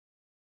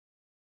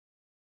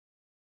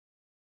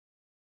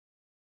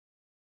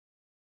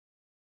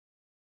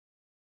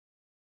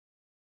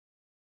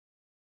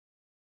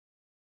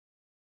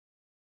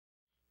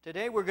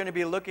Today we're going to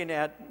be looking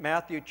at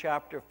Matthew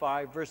chapter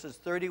 5, verses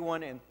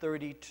 31 and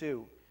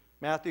 32.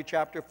 Matthew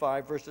chapter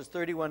 5, verses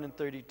 31 and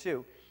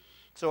 32.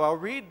 So I'll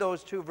read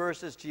those two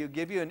verses to you,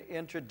 give you an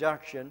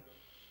introduction,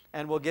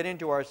 and we'll get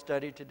into our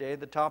study today.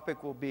 The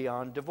topic will be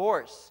on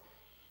divorce.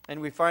 And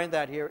we find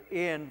that here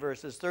in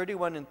verses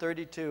 31 and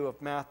 32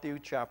 of Matthew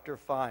chapter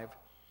 5.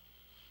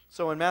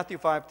 So in Matthew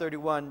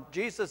 5:31,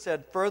 Jesus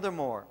said,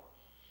 "Furthermore,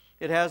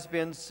 it has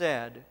been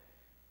said,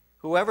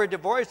 whoever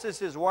divorces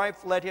his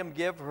wife, let him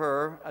give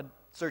her a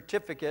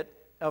certificate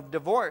of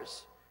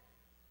divorce.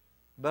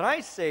 But I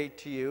say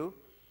to you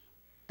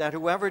that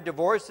whoever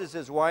divorces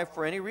his wife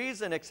for any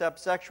reason except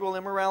sexual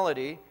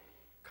immorality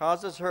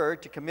causes her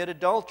to commit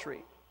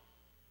adultery.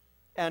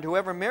 And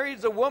whoever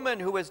marries a woman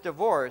who is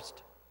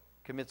divorced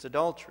commits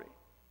adultery."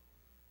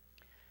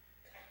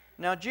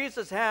 Now,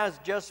 Jesus has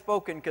just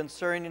spoken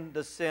concerning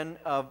the sin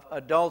of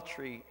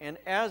adultery. And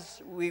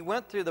as we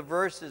went through the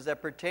verses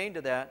that pertain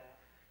to that,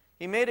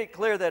 he made it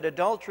clear that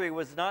adultery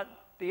was not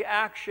the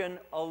action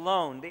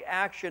alone, the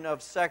action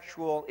of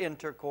sexual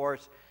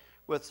intercourse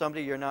with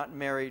somebody you're not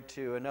married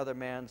to, another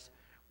man's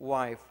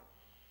wife.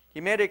 He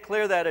made it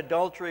clear that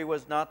adultery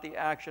was not the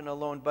action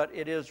alone, but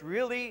it is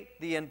really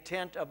the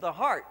intent of the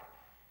heart.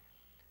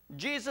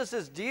 Jesus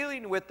is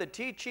dealing with the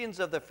teachings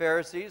of the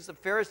Pharisees. The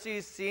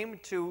Pharisees seem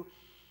to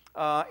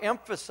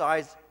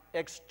emphasize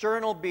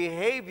external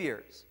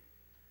behaviors.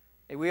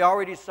 We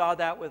already saw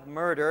that with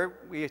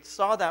murder. We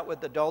saw that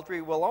with adultery.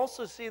 We'll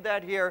also see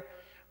that here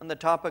on the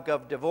topic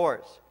of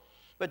divorce.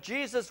 But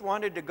Jesus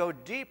wanted to go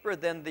deeper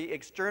than the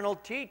external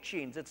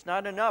teachings. It's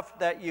not enough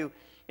that you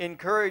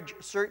encourage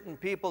certain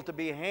people to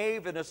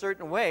behave in a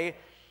certain way.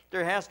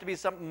 There has to be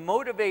something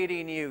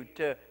motivating you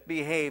to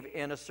behave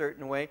in a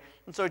certain way.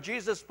 And so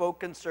Jesus spoke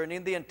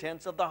concerning the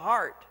intents of the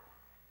heart.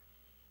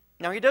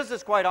 Now, he does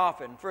this quite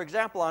often. For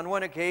example, on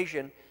one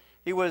occasion,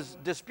 he was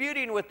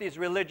disputing with these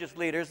religious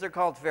leaders, they're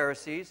called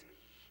Pharisees,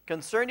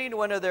 concerning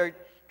one of their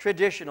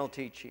traditional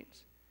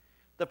teachings.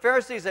 The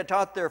Pharisees had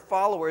taught their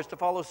followers to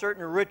follow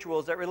certain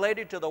rituals that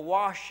related to the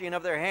washing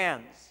of their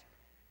hands.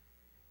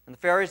 And the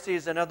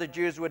Pharisees and other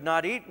Jews would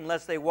not eat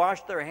unless they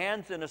washed their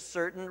hands in a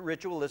certain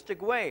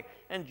ritualistic way.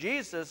 And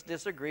Jesus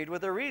disagreed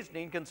with their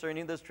reasoning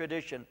concerning this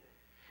tradition.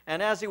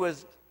 And as he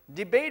was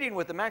debating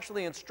with them,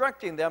 actually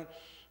instructing them,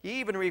 he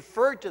even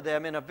referred to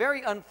them in a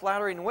very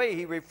unflattering way.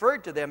 He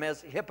referred to them as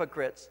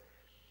hypocrites.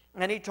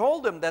 And he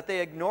told them that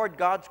they ignored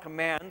God's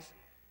commands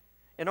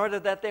in order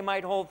that they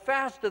might hold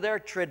fast to their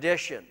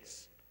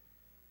traditions.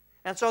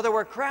 And so there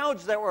were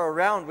crowds that were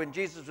around when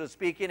Jesus was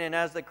speaking, and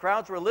as the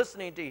crowds were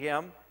listening to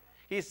him,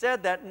 he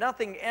said that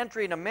nothing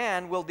entering a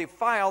man will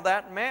defile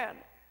that man.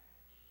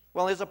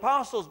 Well, his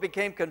apostles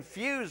became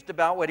confused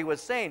about what he was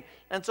saying,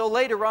 and so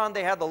later on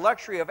they had the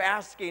luxury of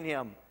asking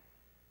him,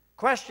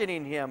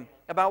 questioning him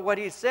about what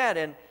he said.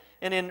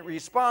 And in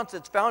response,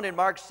 it's found in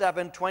Mark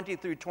 7:20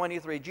 through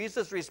 23.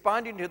 Jesus,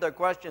 responding to their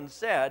questions,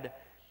 said,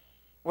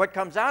 "What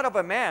comes out of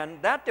a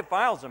man, that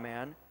defiles a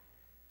man.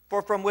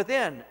 For from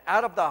within,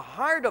 out of the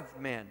heart of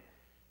men,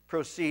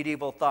 proceed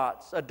evil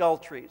thoughts,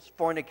 adulteries,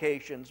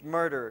 fornications,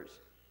 murders,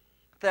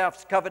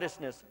 thefts,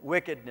 covetousness,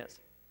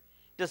 wickedness,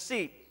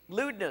 deceit,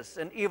 lewdness,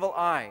 an evil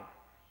eye,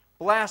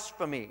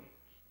 blasphemy,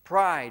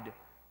 pride,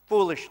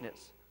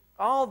 foolishness.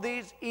 All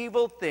these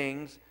evil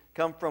things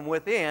come from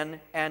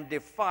within and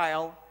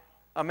defile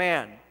a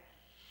man."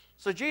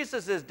 So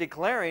Jesus is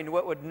declaring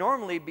what would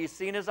normally be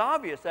seen as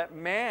obvious, that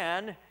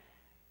man,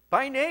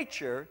 by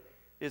nature,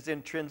 is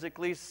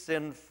intrinsically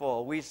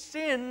sinful. We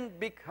sin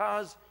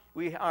because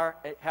we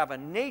have a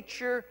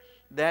nature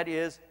that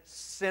is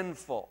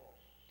sinful.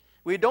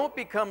 We don't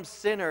become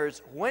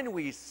sinners when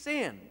we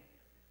sin.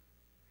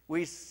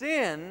 We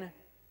sin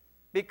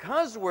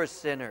because we're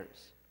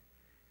sinners.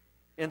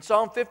 In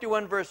Psalm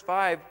 51, verse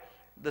 5,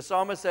 the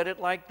psalmist said it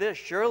like this,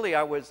 "Surely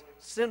I was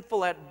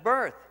sinful at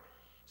birth,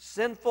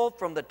 sinful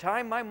from the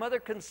time my mother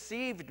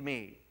conceived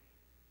me."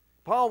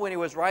 Paul, when he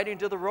was writing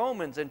to the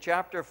Romans in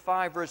chapter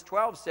 5, verse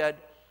 12,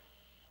 said,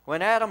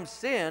 "When Adam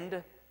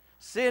sinned,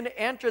 sin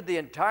entered the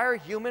entire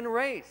human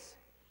race.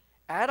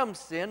 Adam's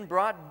sin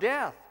brought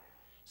death.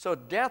 So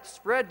death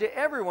spread to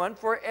everyone,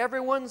 for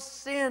everyone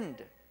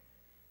sinned."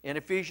 In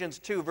Ephesians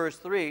 2, verse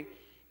 3,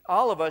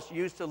 all of us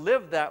used to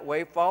live that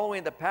way,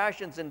 following the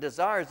passions and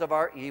desires of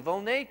our evil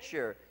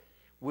nature.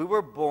 We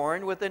were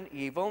born with an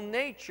evil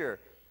nature,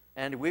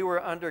 and we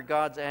were under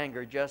God's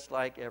anger just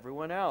like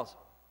everyone else.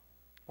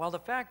 Well, the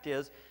fact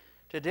is,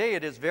 today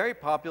it is very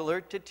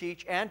popular to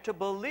teach and to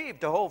believe,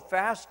 to hold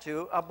fast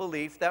to a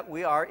belief that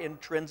we are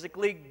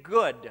intrinsically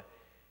good.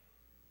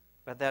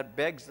 But that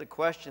begs the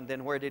question,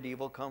 then where did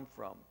evil come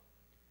from?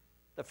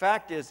 The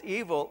fact is,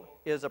 evil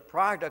is a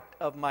product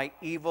of my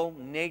evil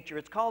nature.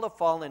 It's called a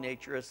fallen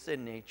nature, a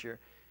sin nature.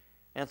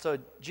 And so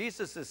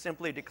Jesus is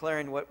simply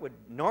declaring what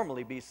would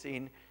normally be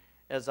seen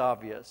as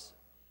obvious.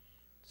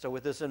 So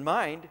with this in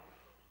mind,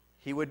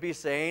 he would be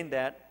saying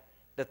that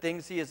the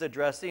things he is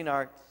addressing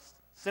are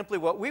simply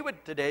what we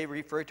would today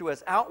refer to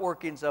as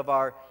outworkings of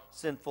our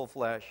sinful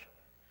flesh.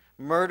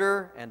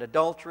 Murder and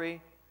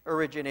adultery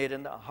originate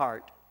in the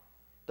heart.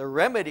 The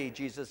remedy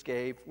Jesus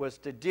gave was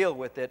to deal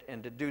with it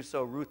and to do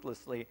so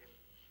ruthlessly,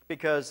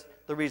 because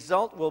the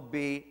result will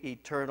be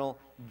eternal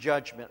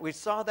judgment. We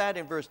saw that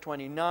in verse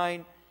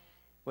 29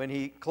 when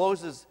he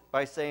closes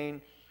by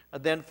saying,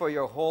 then for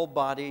your whole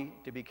body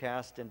to be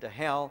cast into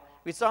hell.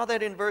 We saw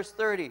that in verse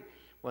 30.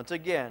 Once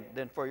again,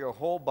 then for your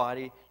whole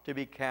body to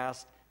be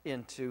cast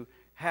into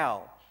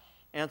hell.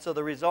 And so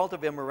the result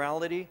of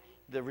immorality,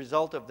 the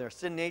result of their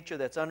sin nature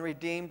that's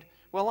unredeemed,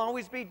 will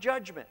always be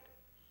judgment.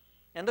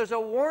 And there's a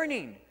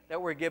warning that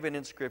we're given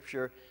in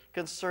Scripture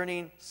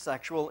concerning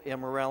sexual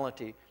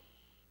immorality.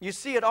 You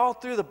see it all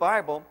through the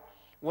Bible.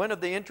 One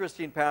of the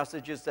interesting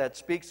passages that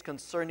speaks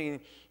concerning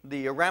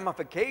the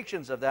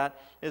ramifications of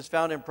that is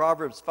found in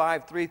Proverbs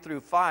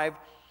 5:3-5,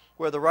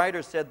 where the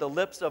writer said, the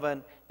lips of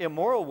an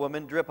immoral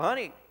woman drip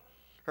honey.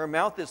 Her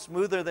mouth is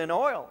smoother than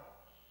oil,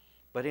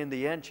 but in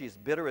the end she's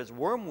bitter as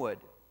wormwood,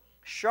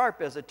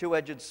 sharp as a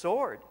two-edged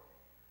sword.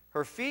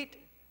 Her feet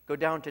go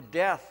down to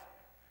death.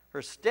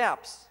 Her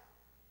steps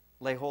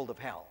lay hold of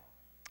hell.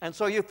 And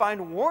so you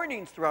find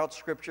warnings throughout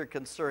Scripture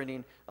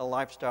concerning a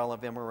lifestyle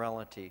of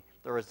immorality.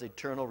 There is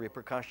eternal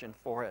repercussion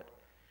for it.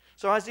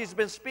 So as he's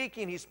been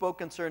speaking, he spoke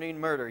concerning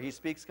murder. He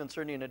speaks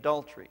concerning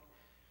adultery.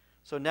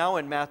 So now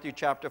in Matthew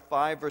chapter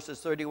 5, verses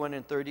 31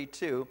 and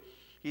 32,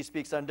 he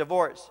speaks on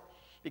divorce,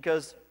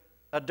 because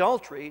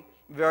adultery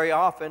very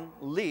often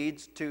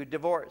leads to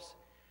divorce.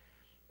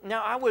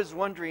 Now, I was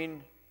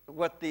wondering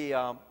what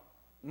the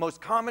most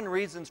common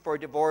reasons for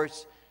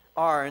divorce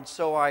are, and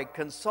so I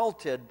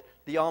consulted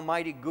the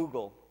almighty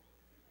Google.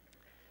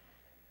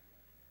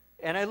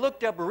 And I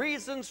looked up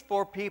reasons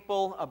for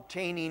people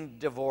obtaining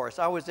divorce.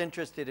 I was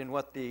interested in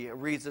what the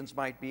reasons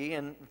might be,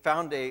 and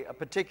found a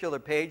particular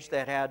page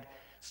that had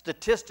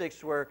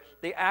statistics where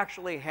they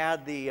actually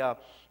had the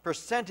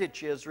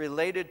percentages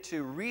related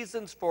to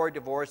reasons for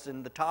divorce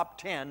in the top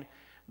 10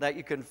 that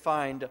you can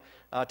find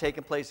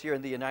taking place here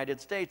in the United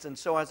States. And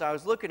so as I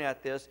was looking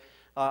at this,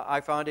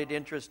 I found it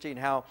interesting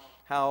how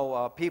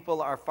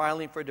people are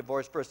filing for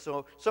divorce for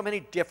so many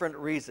different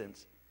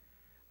reasons.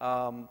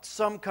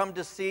 Some come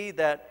to see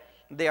that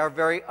they are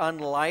very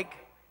unlike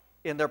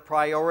in their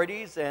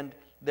priorities and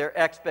their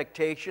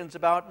expectations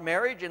about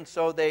marriage, and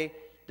so they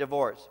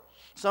divorce.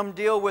 Some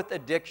deal with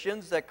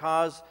addictions that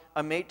cause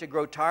a mate to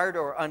grow tired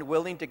or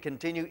unwilling to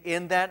continue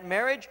in that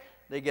marriage.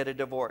 They get a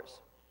divorce.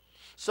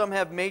 Some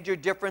have major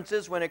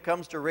differences when it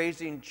comes to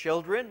raising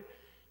children.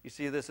 You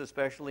see this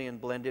especially in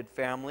blended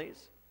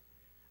families.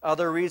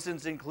 Other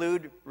reasons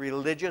include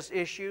religious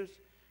issues,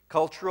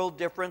 cultural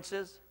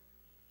differences,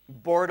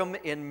 boredom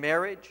in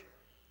marriage,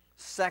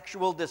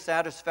 sexual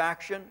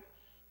dissatisfaction,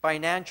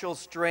 financial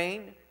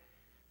strain,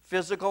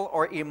 physical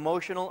or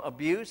emotional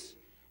abuse,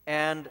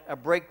 and a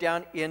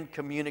breakdown in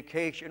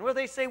communication, where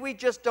they say we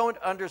just don't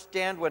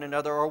understand one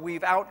another, or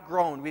we've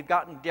outgrown, we've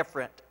gotten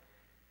different.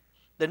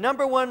 The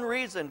number one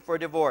reason for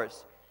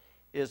divorce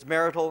is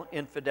marital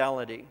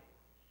infidelity.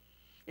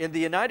 In the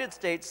United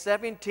States,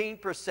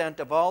 17%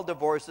 of all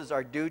divorces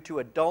are due to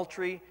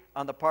adultery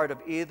on the part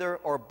of either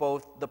or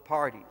both the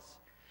parties.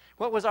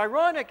 What was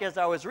ironic as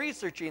I was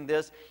researching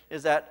this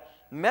is that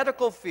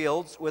medical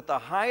fields with the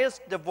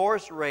highest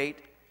divorce rate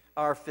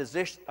are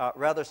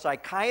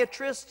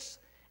psychiatrists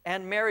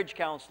and marriage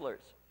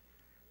counselors.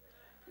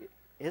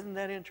 Isn't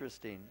that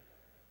interesting?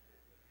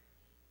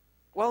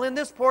 Well, in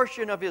this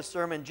portion of his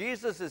sermon,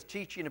 Jesus is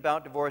teaching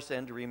about divorce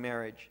and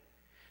remarriage.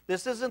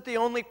 This isn't the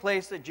only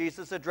place that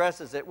Jesus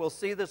addresses it. We'll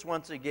see this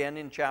once again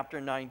in chapter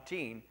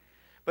 19.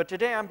 But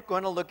today I'm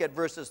going to look at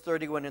verses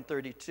 31 and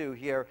 32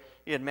 here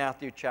in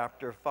Matthew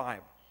chapter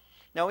 5.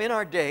 Now, in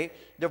our day,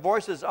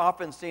 divorce is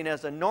often seen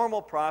as a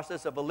normal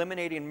process of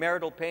eliminating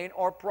marital pain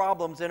or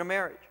problems in a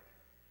marriage.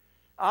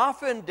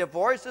 Often,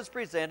 divorce is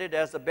presented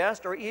as the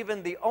best or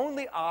even the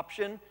only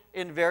option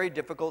in very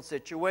difficult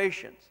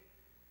situations.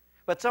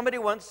 But somebody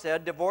once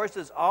said, divorce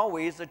is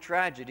always a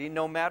tragedy,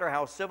 no matter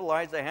how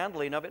civilized the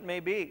handling of it may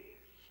be.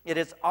 It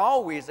is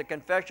always a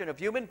confession of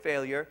human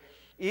failure,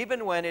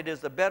 even when it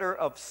is the better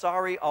of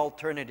sorry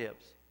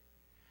alternatives.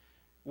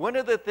 One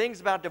of the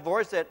things about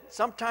divorce that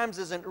sometimes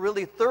isn't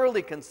really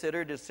thoroughly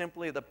considered is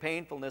simply the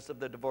painfulness of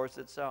the divorce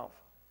itself.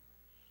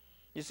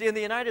 You see, in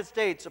the United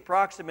States,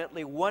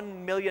 approximately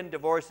 1 million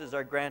divorces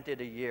are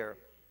granted a year.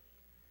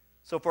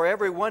 So for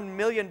every 1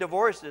 million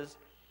divorces,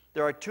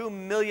 there are 2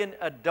 million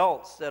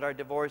adults that are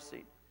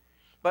divorcing.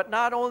 But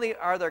not only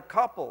are there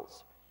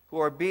couples who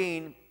are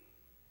being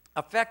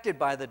affected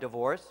by the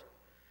divorce,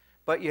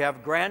 but you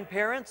have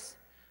grandparents,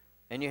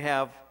 and you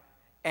have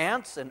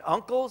aunts and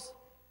uncles,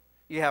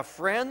 you have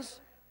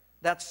friends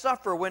that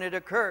suffer when it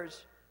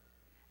occurs.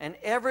 And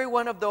every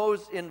one of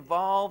those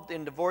involved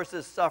in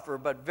divorces suffer,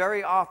 but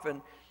very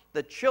often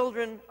the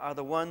children are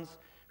the ones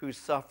who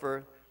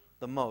suffer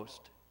the most.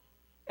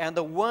 And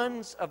the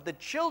ones of the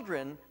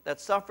children that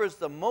suffers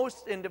the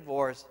most in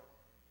divorce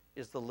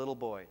is the little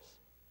boys.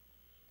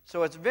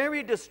 So it's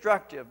very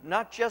destructive,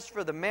 not just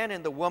for the man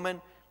and the woman,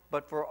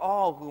 but for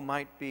all who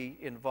might be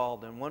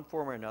involved in one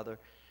form or another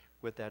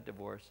with that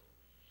divorce.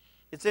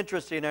 It's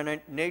interesting, in our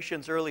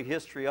nation's early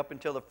history, up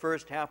until the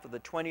first half of the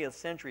 20th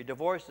century,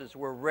 divorces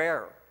were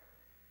rare.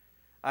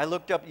 I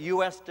looked up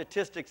U.S.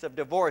 statistics of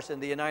divorce in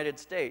the United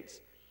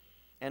States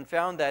and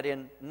found that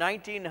in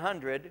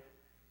 1900,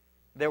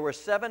 there were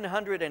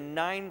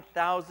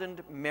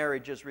 709,000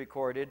 marriages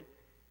recorded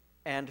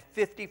and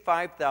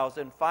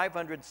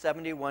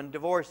 55,571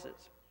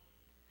 divorces.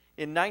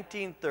 In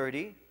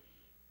 1930,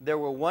 there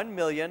were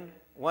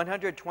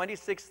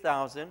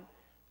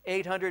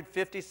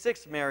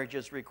 1,126,856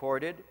 marriages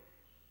recorded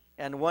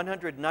and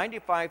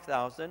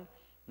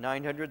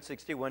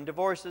 195,961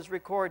 divorces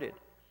recorded.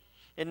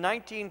 In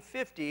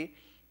 1950,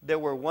 there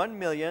were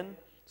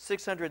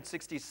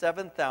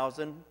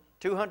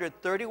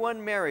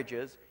 1,667,231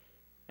 marriages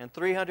and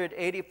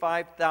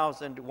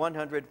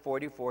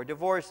 385,144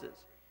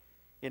 divorces.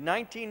 In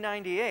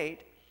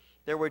 1998,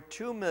 there were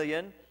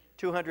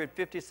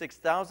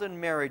 2,256,000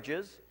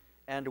 marriages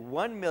and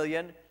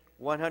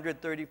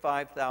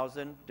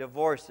 1,135,000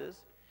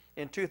 divorces.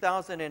 In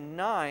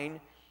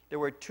 2009, there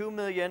were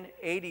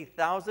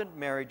 2,080,000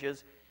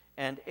 marriages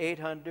and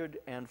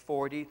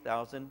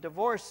 840,000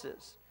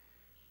 divorces.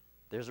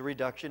 There's a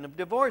reduction of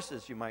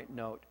divorces, you might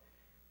note,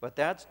 but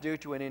that's due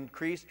to an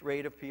increased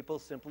rate of people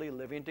simply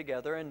living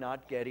together and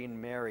not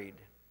getting married.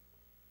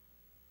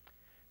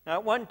 Now,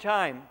 at one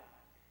time,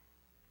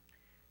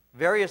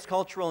 various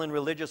cultural and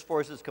religious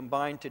forces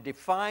combined to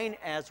define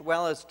as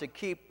well as to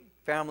keep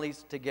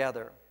families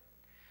together.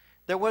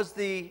 There was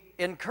the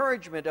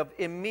encouragement of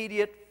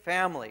immediate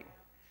family.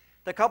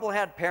 The couple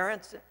had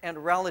parents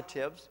and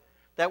relatives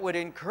that would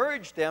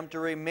encourage them to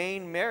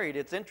remain married.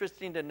 It's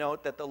interesting to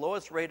note that the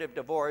lowest rate of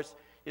divorce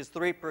is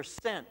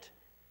 3%,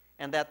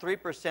 and that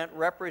 3%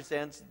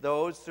 represents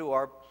those who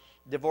are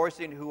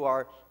divorcing who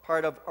are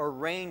part of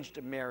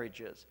arranged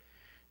marriages.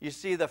 You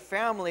see, the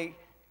family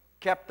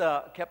kept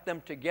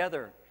them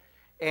together.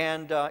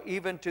 And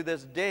even to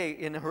this day,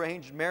 in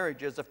arranged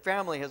marriages, a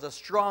family has a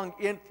strong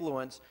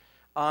influence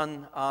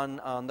on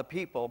the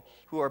people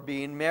who are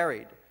being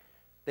married.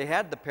 They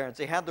had the parents,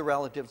 they had the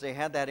relatives, they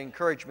had that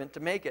encouragement to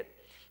make it.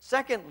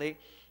 Secondly,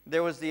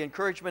 there was the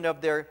encouragement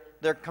of their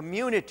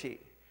community.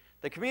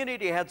 The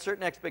community had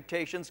certain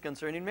expectations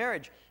concerning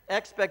marriage.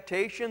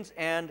 Expectations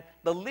and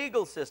the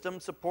legal system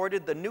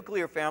supported the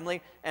nuclear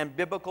family and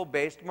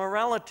biblical-based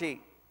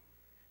morality.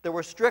 There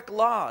were strict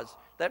laws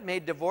that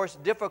made divorce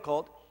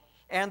difficult,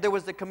 and there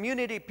was the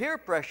community peer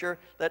pressure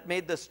that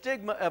made the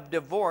stigma of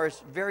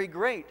divorce very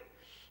great.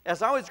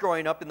 As I was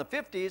growing up in the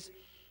 50s,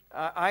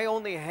 I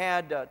only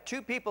had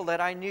 2 people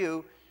that I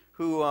knew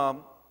who,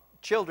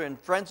 children,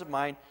 friends of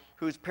mine,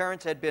 whose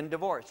parents had been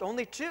divorced.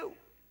 Only 2.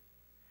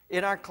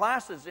 In our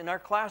classes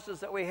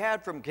that we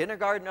had from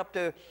kindergarten up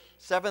to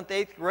 7th,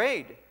 8th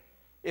grade,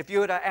 if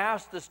you had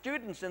asked the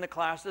students in the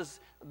classes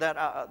that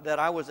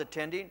I was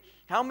attending,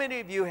 how many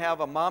of you have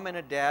a mom and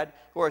a dad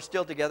who are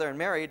still together and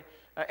married?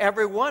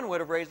 Everyone would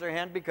have raised their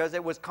hand because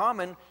it was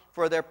common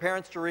for their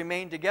parents to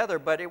remain together.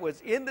 But it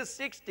was in the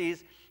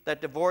 60s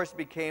that divorce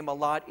became a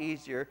lot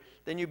easier.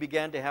 Then you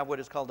began to have what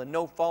is called a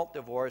no-fault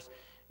divorce,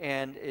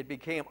 and it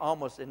became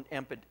almost an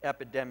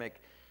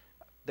epidemic.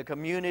 The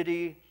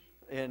community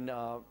in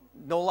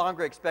no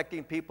longer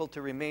expecting people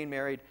to remain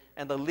married,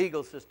 and the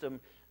legal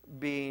system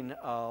being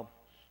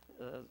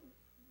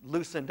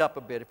loosened up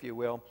a bit, if you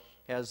will,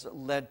 has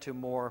led to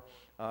more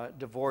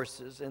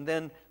divorces. And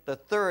then the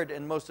third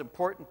and most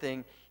important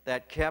thing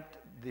that kept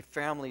the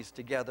families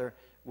together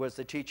was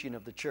the teaching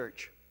of the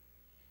church.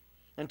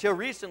 Until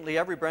recently,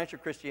 every branch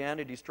of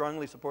Christianity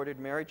strongly supported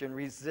marriage and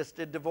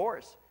resisted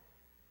divorce.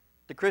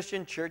 The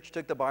Christian church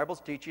took the Bible's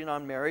teaching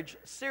on marriage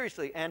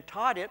seriously and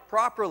taught it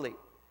properly.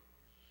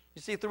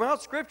 You see,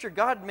 throughout Scripture,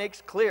 God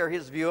makes clear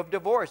his view of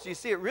divorce. You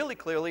see it really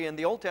clearly in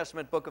the Old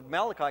Testament book of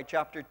Malachi,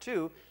 chapter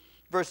 2,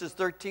 verses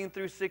 13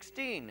 through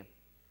 16.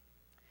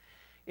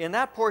 In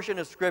that portion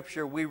of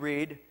Scripture, we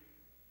read,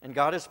 and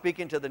God is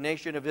speaking to the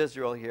nation of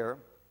Israel here,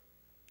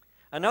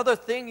 "Another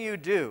thing you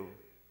do,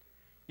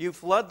 you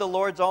flood the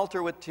Lord's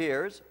altar with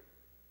tears.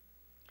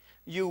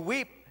 You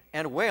weep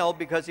and wail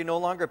because he no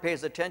longer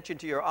pays attention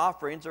to your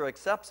offerings or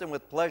accepts them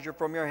with pleasure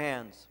from your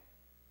hands.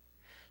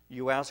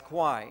 You ask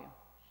why.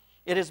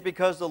 It is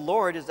because the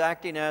Lord is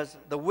acting as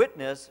the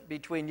witness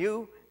between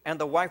you and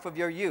the wife of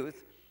your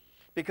youth,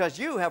 because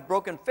you have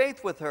broken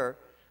faith with her,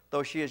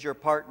 though she is your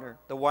partner,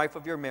 the wife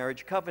of your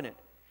marriage covenant.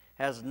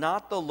 Has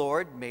not the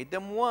Lord made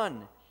them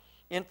one?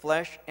 In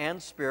flesh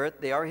and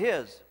spirit they are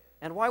his."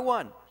 And why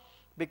one?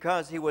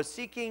 Because he was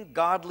seeking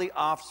godly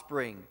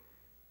offspring.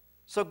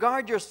 "So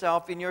guard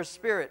yourself in your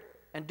spirit,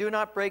 and do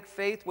not break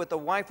faith with the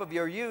wife of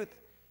your youth.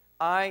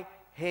 I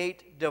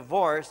hate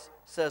divorce,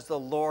 says the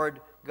Lord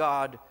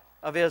God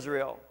of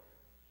Israel."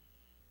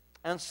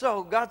 And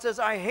so God says,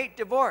 I hate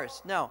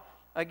divorce. Now,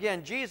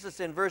 again,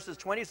 Jesus in verses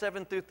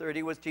 27 through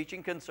 30 was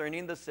teaching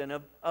concerning the sin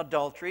of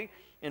adultery.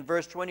 In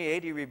verse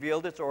 28, he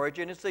revealed its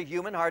origin. It's the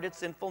human-hearted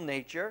sinful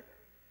nature.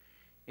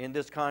 In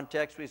this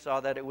context, we saw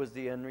that it was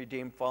the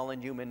unredeemed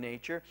fallen human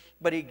nature.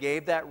 But he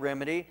gave that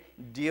remedy,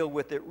 deal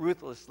with it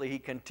ruthlessly. He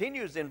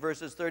continues in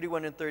verses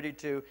 31 and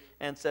 32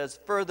 and says,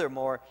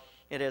 "Furthermore,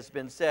 it has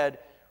been said,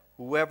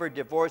 whoever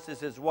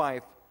divorces his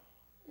wife,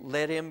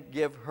 let him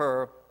give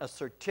her a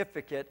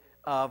certificate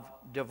of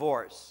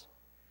divorce.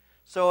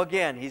 So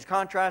again, he's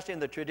contrasting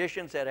the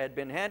traditions that had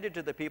been handed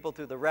to the people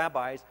through the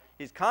rabbis.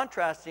 He's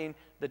contrasting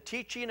the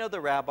teaching of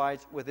the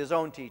rabbis with his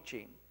own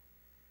teaching.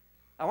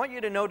 I want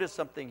you to notice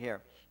something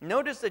here.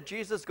 Notice that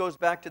Jesus goes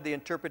back to the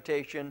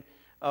interpretation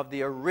of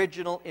the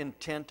original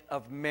intent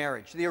of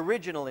marriage, the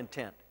original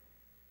intent.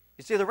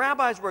 You see, the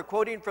rabbis were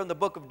quoting from the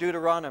book of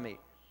Deuteronomy.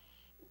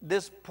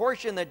 This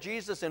portion that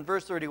Jesus in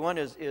verse 31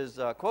 is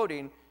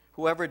quoting,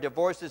 whoever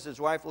divorces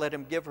his wife, let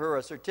him give her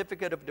a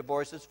certificate of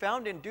divorce, is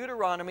found in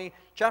Deuteronomy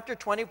chapter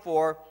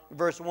 24,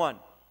 verse 1.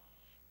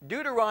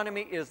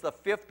 Deuteronomy is the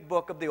fifth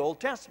book of the Old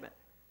Testament.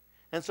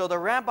 And so the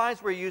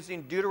rabbis were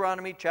using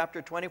Deuteronomy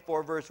chapter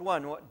 24, verse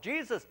 1. What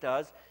Jesus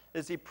does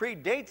is he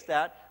predates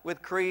that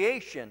with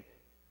creation,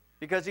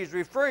 because he's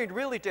referring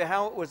really to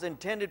how it was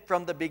intended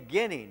from the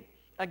beginning.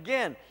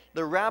 Again,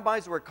 the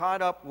rabbis were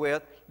caught up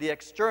with the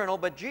external,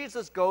 but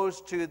Jesus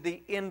goes to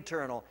the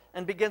internal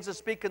and begins to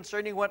speak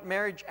concerning what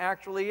marriage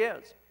actually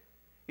is.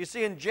 You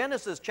see, in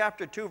Genesis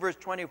chapter 2, verse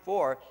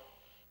 24,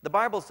 the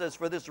Bible says,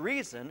 for this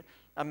reason,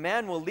 a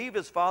man will leave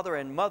his father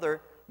and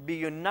mother, be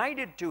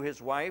united to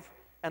his wife,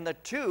 and the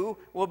two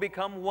will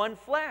become one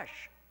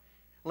flesh.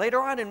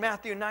 Later on in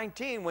Matthew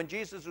 19, when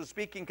Jesus was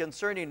speaking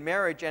concerning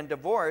marriage and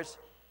divorce,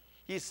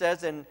 he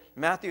says in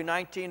Matthew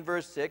 19,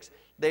 verse 6,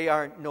 they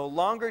are no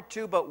longer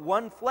two, but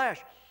one flesh.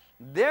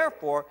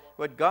 Therefore,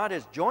 what God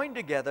has joined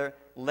together,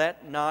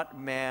 let not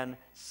man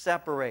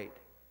separate.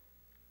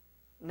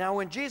 Now,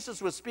 when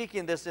Jesus was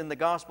speaking this in the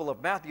Gospel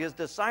of Matthew, his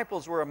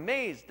disciples were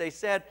amazed. They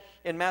said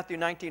in Matthew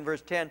 19,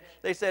 verse 10,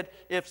 they said,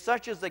 if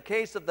such is the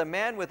case of the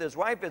man with his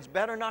wife, it's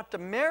better not to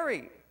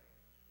marry.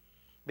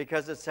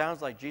 Because it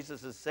sounds like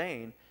Jesus is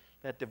saying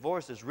that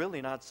divorce is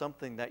really not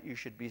something that you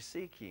should be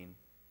seeking.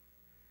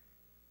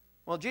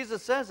 Well,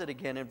 Jesus says it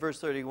again in verse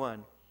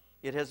 31.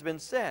 It has been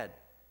said,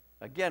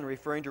 again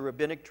referring to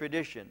rabbinic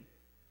tradition,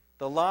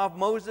 the law of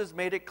Moses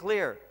made it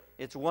clear.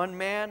 It's one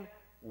man,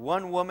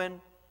 one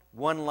woman,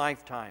 one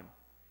lifetime.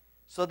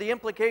 So the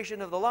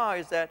implication of the law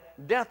is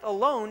that death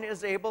alone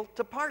is able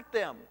to part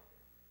them.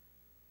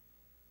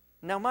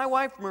 Now, my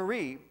wife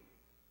Marie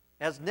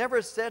has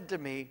never said to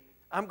me,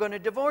 I'm going to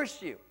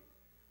divorce you.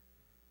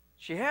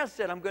 She has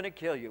said, I'm going to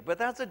kill you, but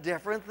that's a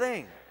different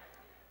thing.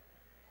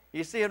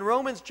 You see, in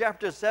Romans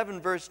chapter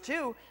 7, verse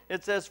 2,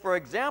 it says, for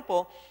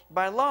example,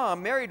 by law, a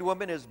married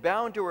woman is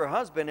bound to her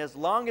husband as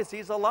long as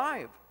he's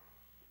alive.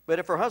 But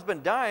if her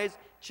husband dies,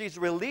 she's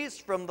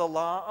released from the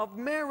law of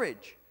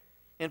marriage.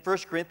 In 1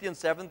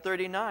 Corinthians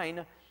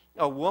 7:39,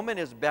 a woman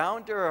is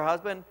bound to her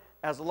husband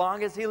as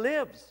long as he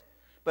lives.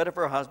 But if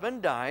her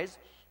husband dies,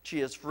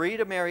 she is free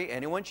to marry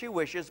anyone she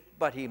wishes,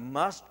 but he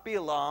must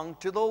belong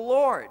to the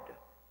Lord.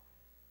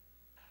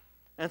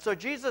 And so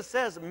Jesus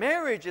says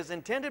marriage is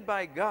intended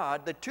by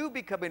God, the two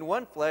becoming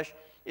one flesh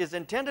is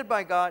intended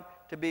by God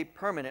to be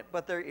permanent,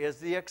 but there is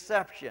the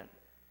exception.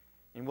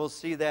 And we'll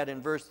see that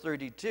in verse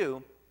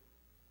 32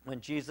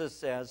 when Jesus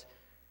says,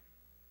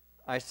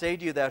 I say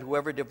to you that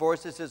whoever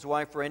divorces his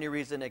wife for any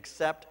reason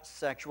except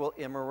sexual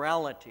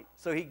immorality.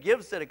 So he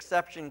gives an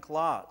exception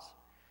clause.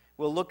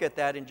 We'll look at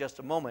that in just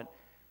a moment.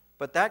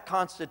 But that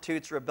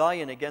constitutes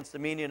rebellion against the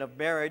meaning of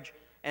marriage,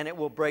 and it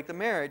will break the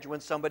marriage when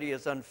somebody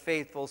is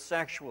unfaithful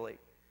sexually.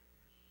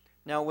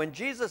 Now, when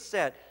Jesus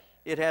said,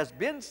 it has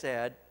been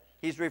said,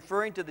 he's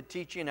referring to the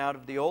teaching out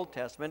of the Old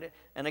Testament.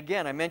 And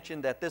again, I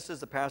mentioned that this is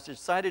the passage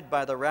cited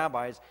by the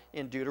rabbis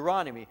in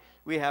Deuteronomy.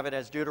 We have it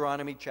as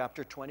Deuteronomy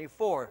chapter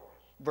 24,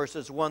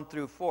 verses 1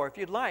 through 4. If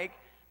you'd like,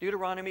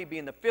 Deuteronomy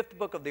being the fifth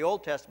book of the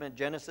Old Testament,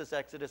 Genesis,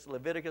 Exodus,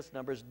 Leviticus,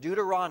 Numbers,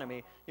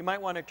 Deuteronomy, you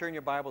might want to turn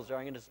your Bibles there.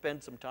 I'm going to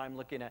spend some time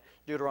looking at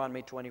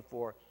Deuteronomy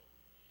 24.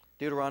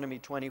 Deuteronomy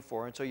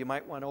 24. And so you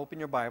might want to open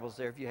your Bibles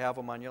there if you have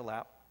them on your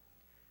lap.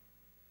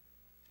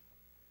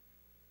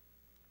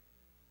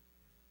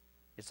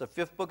 It's the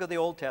fifth book of the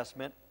Old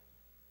Testament.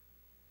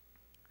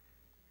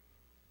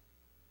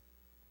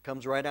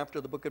 Comes right after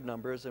the book of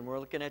Numbers, and we're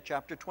looking at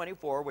chapter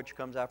 24, which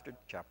comes after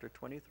chapter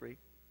 23.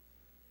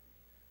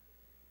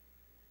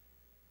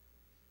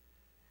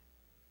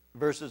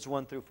 Verses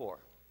 1 through 4. I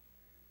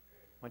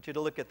want you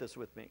to look at this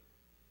with me.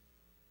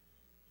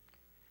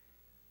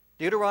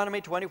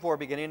 Deuteronomy 24,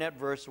 beginning at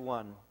verse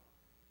 1.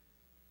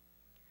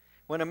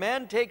 When a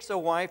man takes a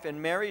wife and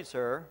marries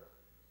her,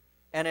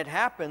 and it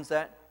happens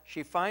that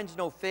she finds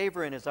no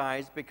favor in his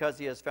eyes because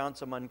he has found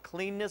some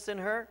uncleanness in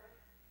her,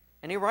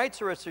 and he writes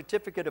her a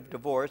certificate of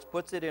divorce,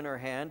 puts it in her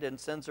hand, and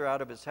sends her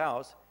out of his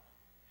house,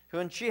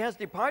 when she has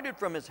departed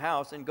from his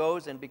house and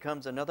goes and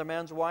becomes another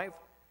man's wife,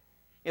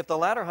 if the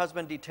latter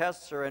husband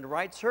detests her and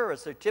writes her a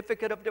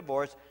certificate of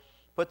divorce,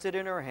 puts it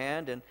in her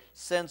hand, and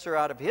sends her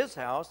out of his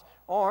house,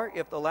 or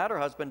if the latter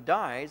husband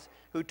dies,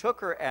 who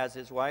took her as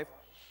his wife,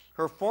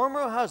 her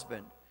former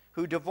husband,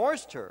 who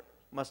divorced her,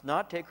 must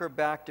not take her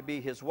back to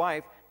be his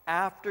wife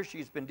after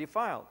she's been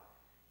defiled.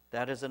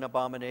 That is an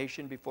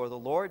abomination before the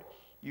Lord.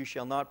 You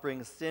shall not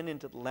bring sin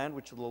into the land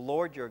which the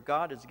Lord your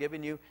God has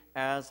given you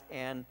as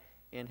an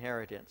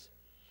inheritance.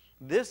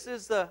 This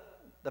is the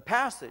the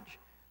passage.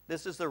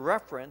 This is the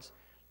reference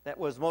that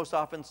was most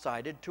often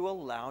cited to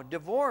allow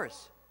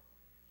divorce.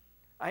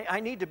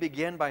 I need to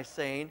begin by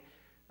saying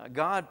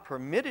God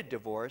permitted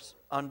divorce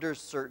under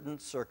certain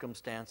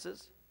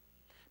circumstances,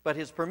 but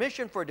his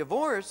permission for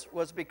divorce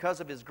was because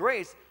of his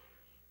grace,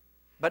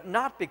 but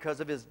not because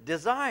of his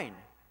design.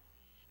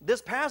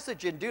 This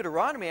passage in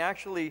Deuteronomy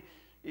actually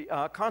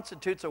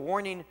constitutes a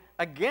warning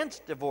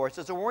against divorce.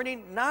 It's a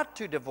warning not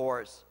to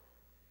divorce.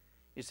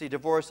 You see,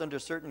 divorce under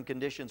certain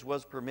conditions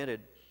was permitted,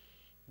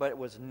 but it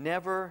was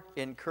never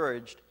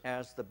encouraged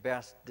as the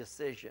best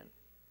decision.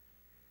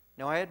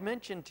 Now, I had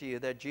mentioned to you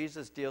that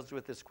Jesus deals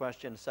with this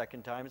question a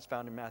second time. It's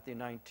found in Matthew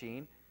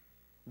 19.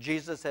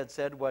 Jesus had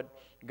said, what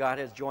God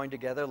has joined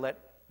together, let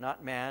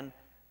not man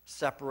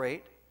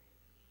separate.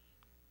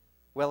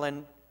 Well,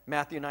 in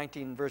Matthew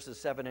 19,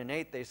 verses 7 and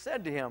 8, they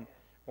said to him,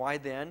 why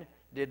then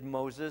did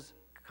Moses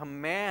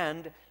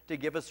command to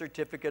give a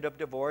certificate of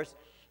divorce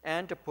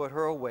and to put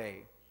her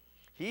away?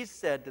 He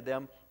said to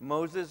them,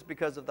 Moses,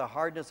 because of the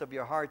hardness of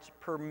your hearts,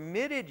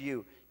 permitted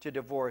you to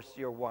divorce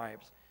your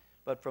wives.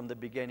 But from the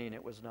beginning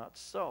it was not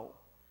so.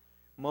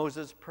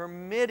 Moses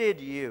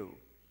permitted you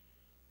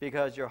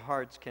because your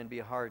hearts can be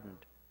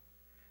hardened.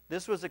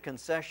 This was a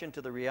concession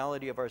to the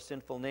reality of our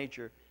sinful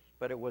nature,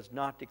 but it was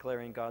not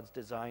declaring God's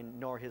design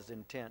nor his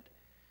intent.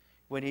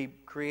 When he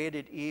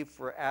created Eve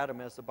for Adam,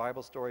 as the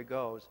Bible story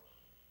goes,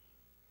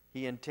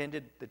 he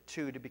intended the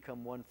two to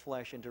become one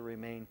flesh and to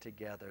remain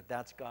together.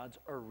 That's God's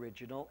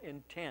original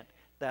intent.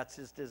 That's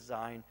his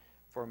design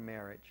for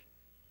marriage.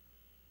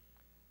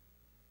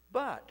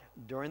 But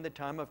during the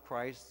time of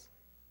Christ,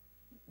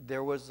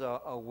 there was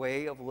a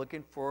way of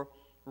looking for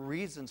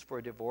reasons for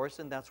divorce,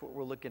 and that's what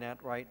we're looking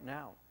at right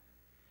now.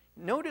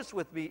 Notice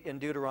with me in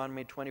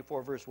Deuteronomy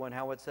 24, verse 1,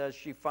 how it says,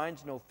 she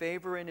finds no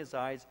favor in his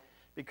eyes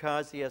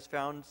because he has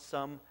found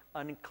some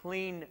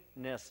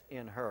uncleanness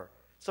in her.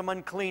 Some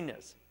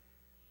uncleanness.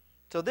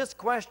 So this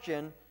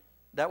question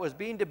that was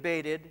being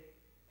debated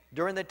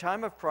during the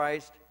time of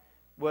Christ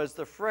was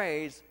the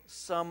phrase,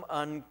 some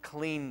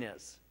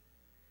uncleanness.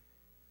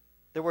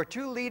 There were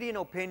two leading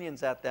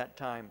opinions at that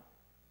time.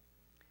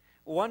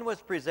 One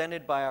was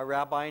presented by a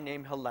rabbi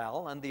named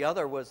Hillel, and the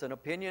other was an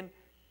opinion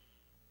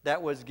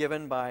that was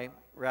given by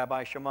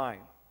Rabbi Shammai.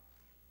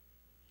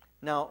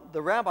 Now,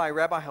 the Rabbi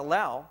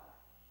Hillel,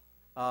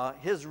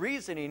 his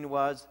reasoning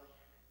was,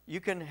 you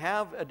can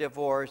have a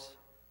divorce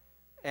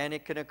and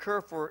it can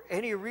occur for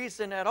any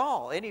reason at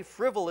all, any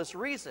frivolous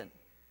reason,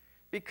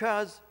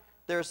 because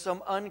there's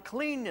some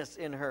uncleanness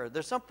in her.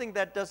 There's something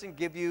that doesn't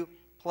give you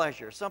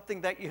pleasure,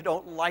 something that you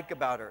don't like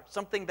about her,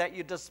 something that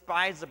you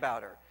despise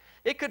about her.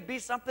 It could be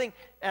something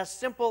as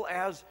simple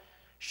as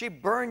she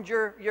burned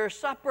your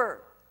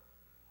supper,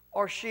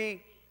 or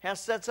she has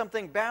said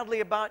something badly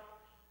about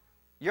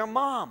your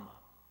mom.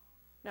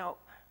 Now,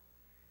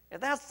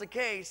 if that's the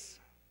case,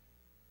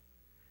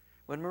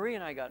 when Marie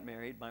and I got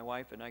married, my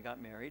wife and I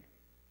got married,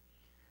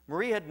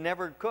 Marie had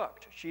never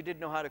cooked. She didn't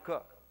know how to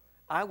cook.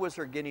 I was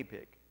her guinea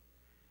pig.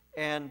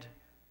 And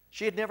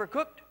she had never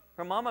cooked.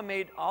 Her mama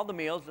made all the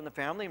meals in the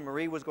family, and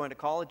Marie was going to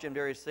college and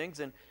various things,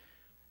 and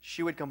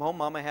she would come home,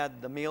 mama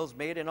had the meals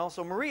made, and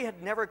also Marie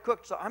had never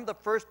cooked, so I'm the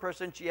first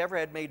person she ever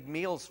had made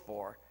meals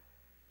for.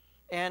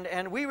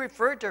 And we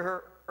referred to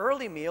her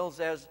early meals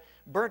as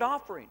burnt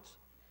offerings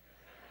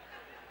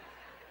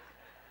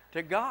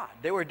to God.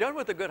 They were done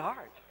with a good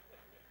heart.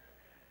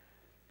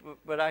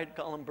 But I'd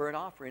call them burnt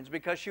offerings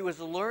because she was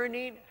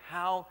learning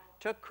how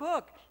to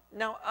cook.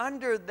 Now,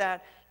 under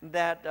that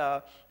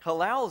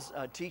Hillel's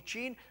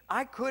teaching,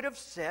 I could have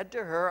said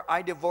to her,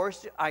 I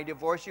divorce you, I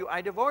divorce you,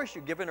 I divorce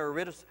you, given her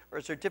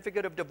a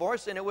certificate of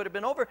divorce, and it would have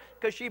been over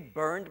because she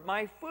burned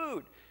my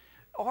food.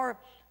 Or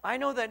I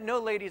know that no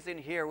ladies in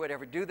here would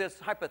ever do this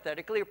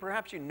hypothetically, or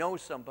perhaps you know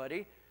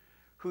somebody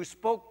who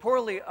spoke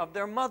poorly of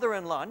their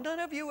mother-in-law. None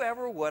of you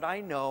ever would.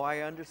 I know, I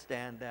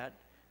understand that.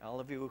 All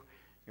of you,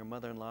 your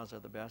mother-in-laws are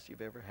the best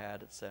you've ever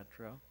had,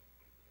 etc.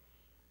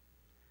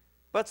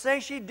 But say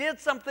she did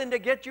something to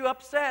get you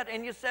upset,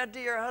 and you said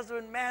to your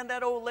husband, man,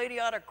 that old lady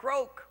ought to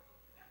croak.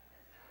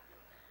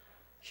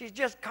 She's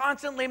just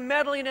constantly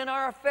meddling in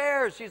our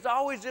affairs. She's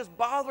always just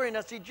bothering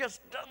us. She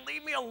just doesn't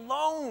leave me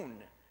alone.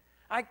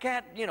 I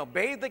can't,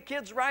 bathe the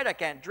kids right. I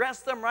can't dress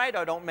them right.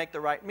 I don't make the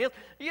right meals.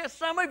 Yes,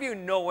 some of you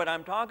know what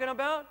I'm talking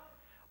about.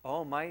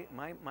 Oh, my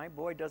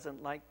boy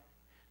doesn't like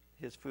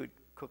his food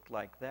cooked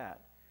like that.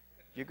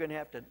 You're going to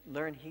have to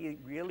learn he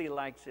really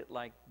likes it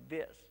like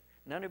this.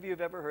 None of you have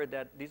ever heard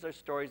that. These are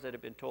stories that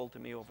have been told to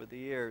me over the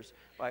years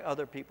by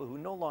other people who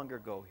no longer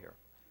go here.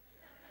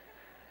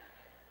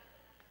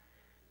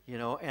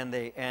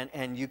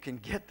 And you can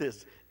get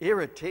this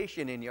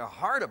irritation in your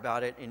heart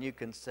about it, and you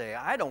can say,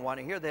 I don't want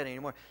to hear that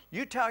anymore.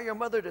 You tell your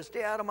mother to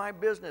stay out of my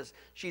business.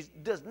 She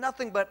does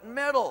nothing but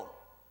meddle.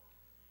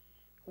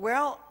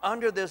 Well,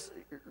 under this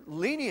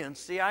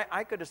leniency,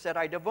 I could have said,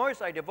 I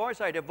divorce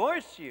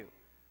you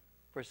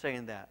for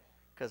saying that,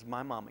 because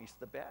my mommy's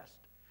the best.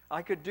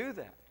 I could do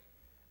that.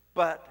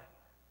 But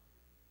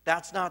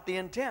that's not the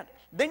intent.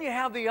 Then you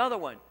have the other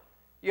one.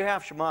 You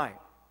have Shammai.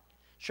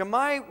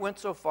 Shammai went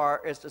so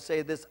far as to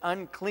say this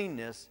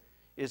uncleanness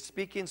is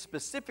speaking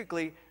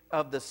specifically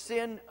of the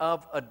sin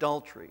of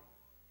adultery.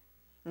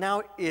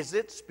 Now, is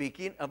it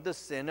speaking of the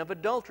sin of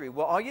adultery?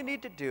 Well, all you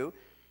need to do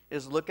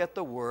is look at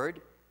the word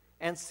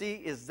and see,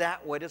 is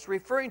that what it's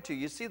referring to?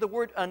 You see, the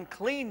word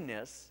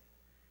uncleanness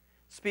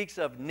speaks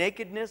of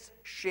nakedness,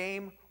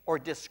 shame, or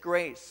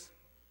disgrace.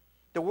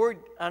 The word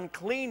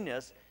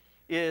uncleanness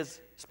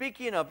is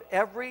speaking of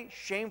every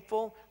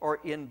shameful or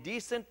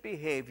indecent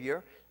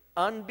behavior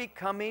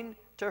unbecoming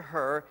to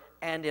her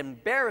and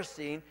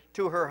embarrassing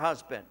to her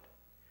husband.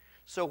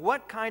 So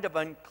what kind of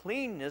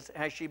uncleanness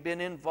has she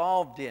been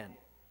involved in?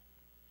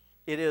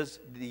 It is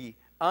the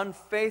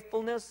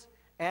unfaithfulness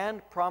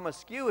and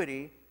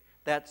promiscuity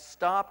that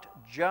stopped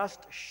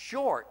just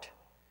short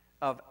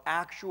of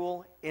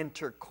actual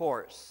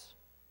intercourse.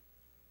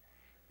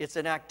 It's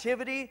an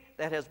activity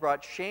that has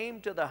brought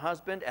shame to the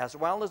husband as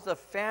well as the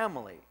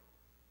family.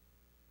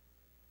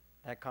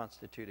 That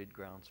constituted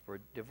grounds for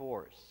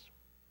divorce.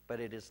 But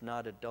it is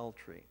not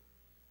adultery.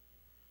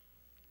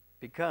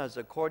 Because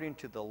according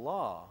to the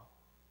law,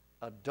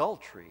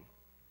 adultery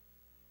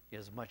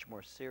is much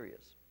more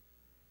serious.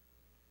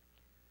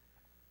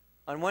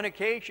 On one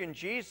occasion,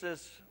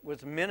 Jesus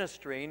was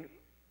ministering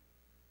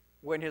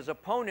when his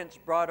opponents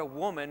brought a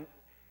woman,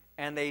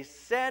 and they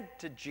said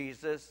to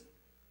Jesus,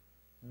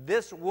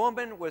 this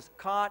woman was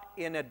caught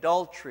in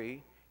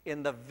adultery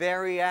in the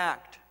very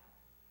act.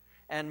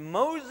 And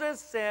Moses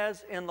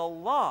says in the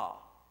law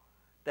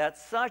that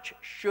such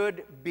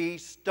should be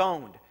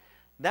stoned.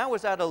 That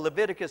was out of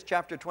Leviticus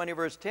chapter 20,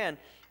 verse 10.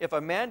 If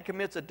a man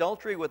commits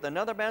adultery with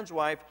another man's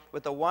wife,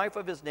 with the wife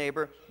of his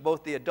neighbor,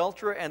 both the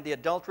adulterer and the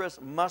adulteress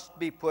must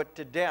be put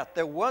to death.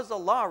 There was a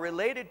law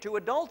related to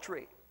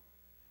adultery.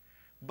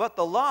 But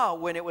the law,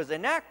 when it was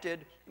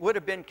enacted, would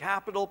have been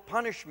capital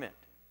punishment.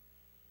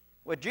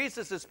 What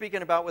Jesus is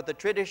speaking about with the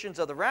traditions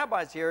of the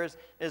rabbis here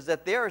is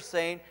that they are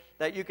saying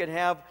that you can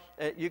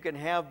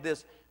have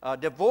this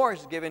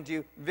divorce given to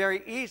you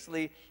very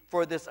easily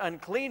for this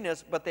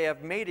uncleanness, but they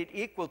have made it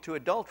equal to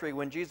adultery,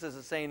 when Jesus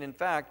is saying, in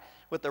fact,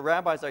 what the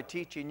rabbis are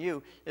teaching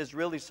you is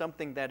really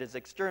something that is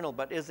external,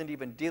 but isn't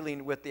even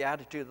dealing with the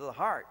attitude of the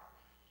heart.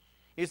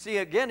 You see,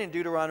 again, in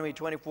Deuteronomy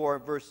 24,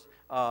 verse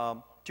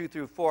 2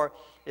 through 4,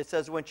 it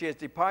says, when she has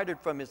departed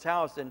from his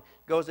house and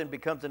goes and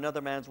becomes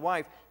another man's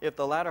wife, if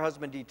the latter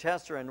husband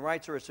detests her and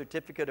writes her a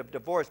certificate of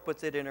divorce,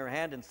 puts it in her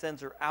hand and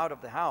sends her out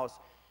of the house,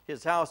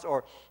 his house,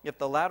 or if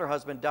the latter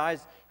husband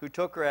dies who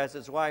took her as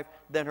his wife,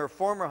 then her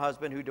former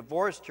husband who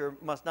divorced her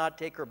must not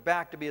take her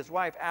back to be his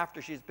wife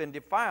after she's been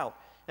defiled.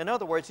 In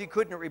other words, he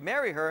couldn't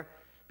remarry her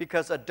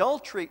because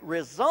adultery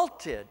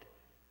resulted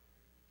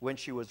when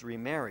she was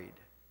remarried.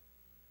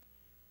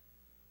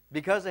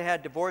 Because they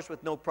had divorced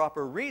with no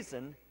proper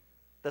reason,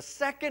 the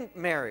second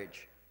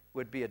marriage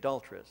would be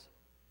adulterous.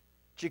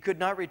 She could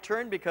not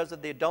return because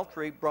of the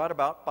adultery brought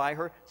about by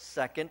her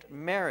second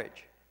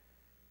marriage.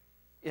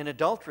 In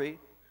adultery,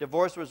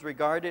 divorce was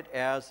regarded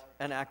as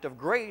an act of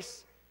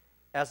grace,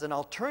 as an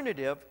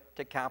alternative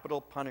to capital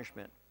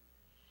punishment.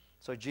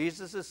 So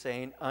Jesus is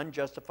saying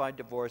unjustified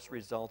divorce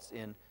results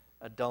in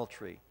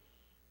adultery.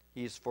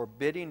 He's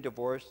forbidding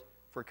divorce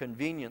for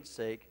convenience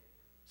sake,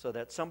 so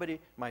that somebody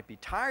might be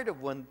tired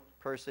of one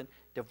person,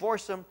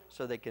 divorce them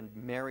so they can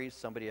marry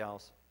somebody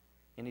else.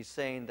 And he's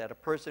saying that a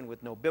person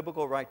with no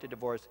biblical right to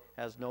divorce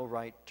has no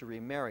right to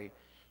remarry.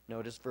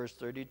 Notice verse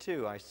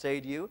 32. I say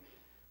to you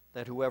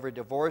that whoever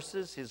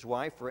divorces his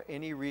wife for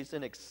any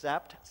reason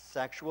except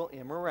sexual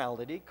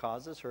immorality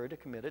causes her to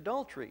commit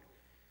adultery.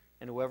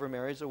 And whoever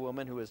marries a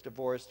woman who is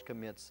divorced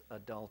commits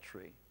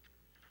adultery.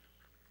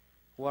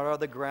 What are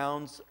the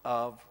grounds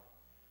of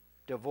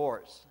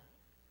divorce?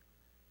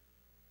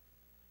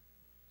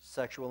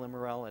 Sexual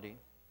immorality.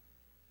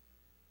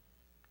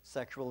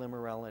 Sexual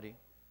immorality.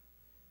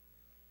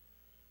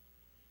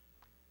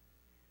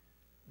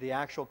 The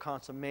actual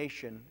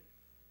consummation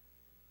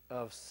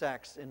of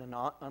sex in an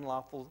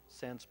unlawful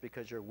sense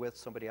because you're with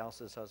somebody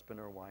else's husband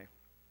or wife.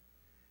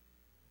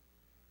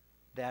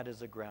 That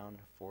is a ground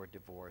for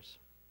divorce.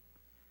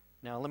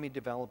 Now, let me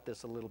develop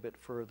this a little bit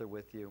further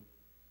with you.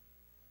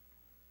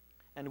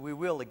 And we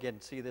will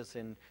again see this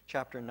in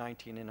chapter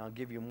 19, and I'll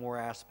give you more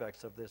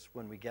aspects of this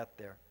when we get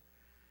there.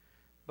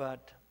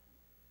 But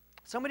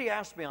somebody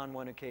asked me on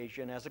one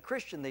occasion, as a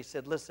Christian, they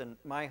said, listen,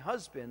 my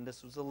husband,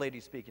 this was a lady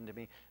speaking to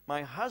me,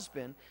 my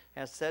husband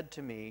has said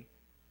to me,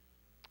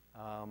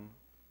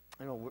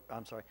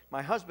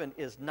 my husband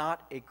is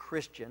not a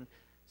Christian,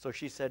 so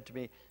she said to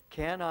me,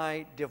 can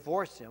I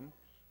divorce him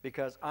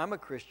because I'm a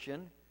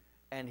Christian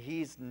and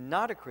he's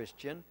not a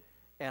Christian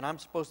and I'm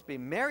supposed to be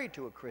married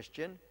to a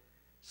Christian,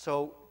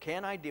 so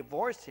can I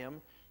divorce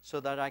him so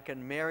that I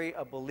can marry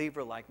a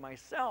believer like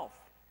myself?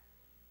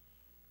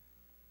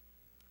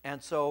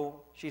 And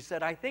so she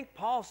said, I think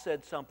Paul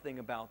said something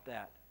about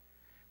that.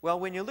 Well,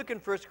 when you look in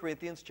 1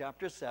 Corinthians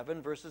chapter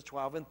 7, verses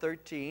 12 and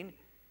 13,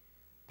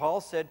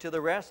 Paul said, to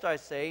the rest I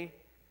say,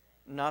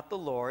 not the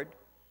Lord,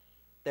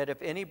 that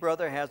if any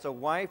brother has a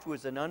wife who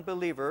is an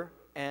unbeliever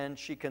and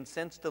she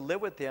consents to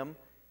live with him,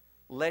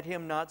 let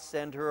him not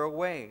send her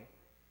away.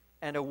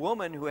 And a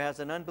woman who has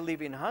an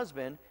unbelieving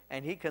husband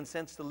and he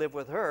consents to live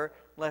with her,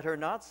 let her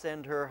not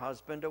send her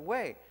husband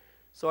away.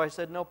 So I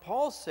said, no,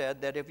 Paul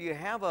said that if you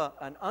have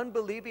an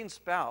unbelieving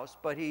spouse,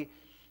 but he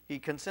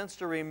consents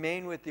to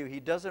remain with you, he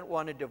doesn't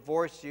want to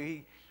divorce you,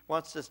 he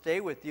wants to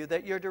stay with you,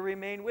 that you're to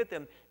remain with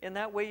him. In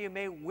that way you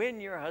may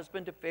win your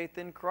husband to faith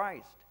in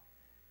Christ.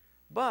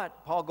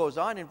 But Paul goes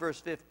on in verse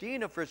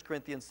 15 of 1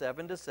 Corinthians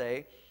 7 to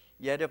say,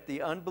 yet if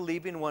the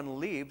unbelieving one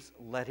leaves,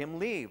 let him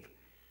leave.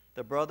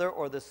 The brother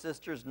or the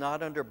sister is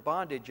not under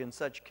bondage in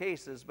such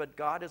cases, but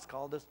God has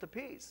called us to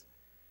peace.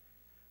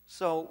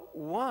 So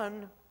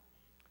one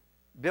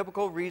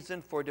biblical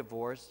reason for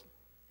divorce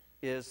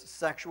is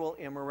sexual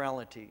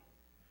immorality.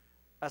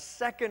 A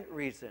second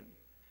reason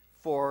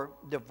for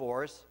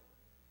divorce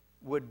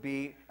would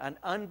be an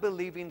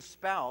unbelieving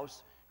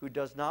spouse who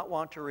does not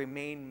want to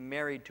remain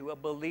married to a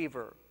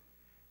believer.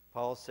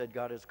 Paul said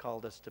God has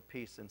called us to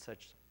peace in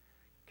such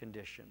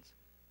conditions.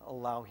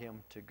 Allow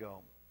him to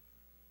go.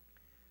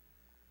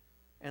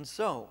 And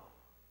so,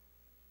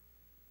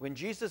 when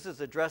Jesus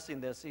is addressing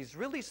this, he's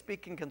really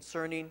speaking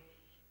concerning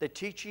the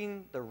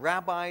teaching the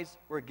rabbis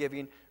were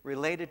giving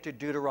related to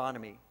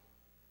Deuteronomy.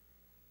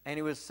 And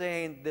he was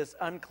saying this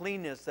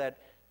uncleanness that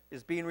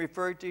is being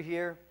referred to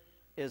here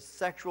is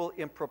sexual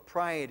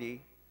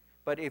impropriety.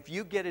 But if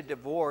you get a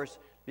divorce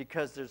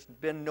because there's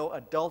been no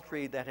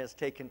adultery that has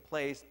taken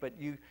place, but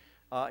you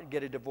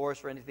get a divorce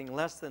for anything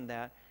less than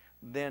that,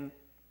 then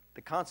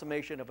the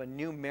consummation of a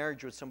new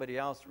marriage with somebody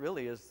else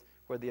really is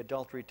where the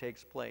adultery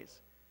takes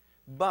place.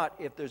 But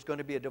if there's going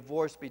to be a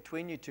divorce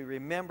between you two,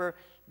 remember,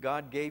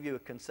 God gave you a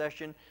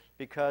concession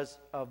because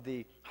of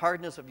the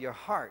hardness of your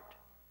heart.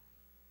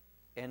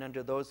 And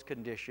under those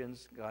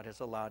conditions, God has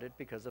allowed it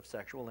because of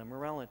sexual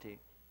immorality.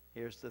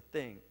 Here's the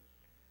thing.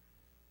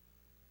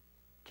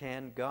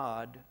 Can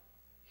God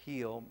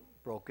heal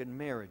broken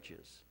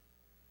marriages?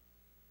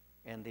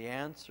 And the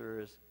answer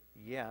is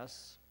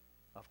yes,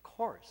 of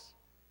course.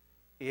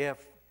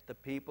 If the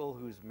people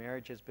whose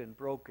marriage has been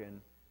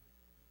broken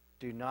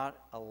do not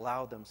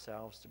allow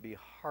themselves to be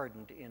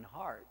hardened in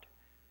heart.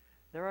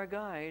 There are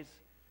guys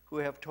who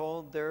have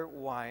told their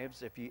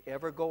wives, if you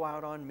ever go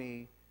out on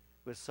me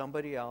with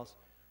somebody else,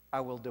 I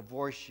will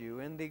divorce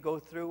you, and they go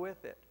through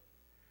with it.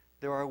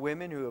 There are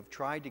women who have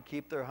tried to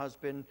keep their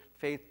husband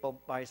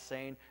faithful by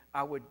saying,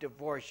 I would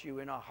divorce you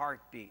in a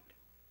heartbeat.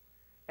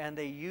 And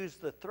they use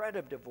the threat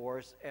of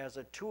divorce as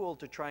a tool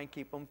to try and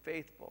keep them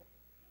faithful.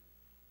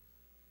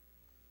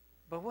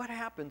 But what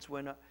happens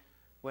when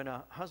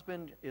a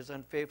husband is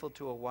unfaithful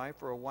to a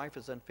wife, or a wife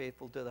is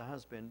unfaithful to the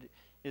husband?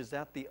 Is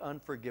that the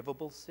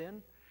unforgivable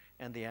sin?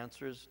 And the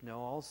answer is no.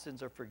 All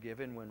sins are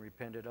forgiven when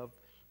repented of,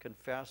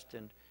 confessed,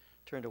 and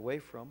turned away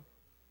from.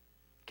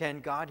 Can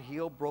God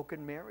heal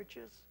broken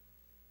marriages?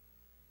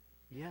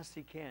 Yes,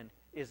 he can.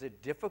 Is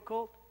it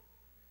difficult?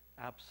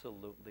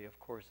 Absolutely, of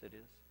course it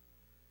is.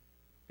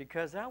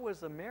 Because that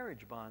was a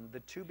marriage bond.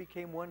 The two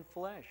became one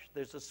flesh.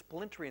 There's a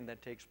splintering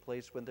that takes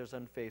place when there's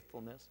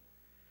unfaithfulness.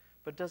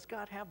 But does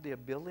God have the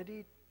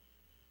ability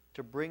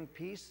to bring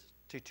peace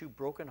to two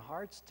broken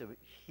hearts, to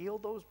heal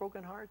those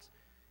broken hearts?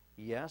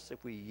 Yes,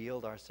 if we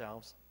yield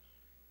ourselves,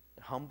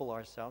 humble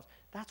ourselves.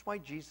 That's why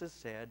Jesus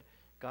said,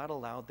 God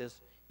allowed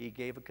this. He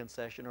gave a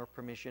concession or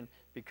permission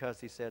because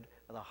he said,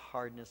 the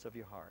hardness of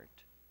your heart.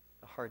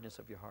 The hardness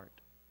of your heart.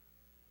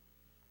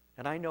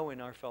 And I know in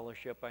our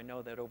fellowship, I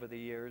know that over the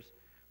years,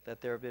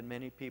 that there have been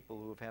many people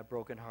who have had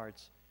broken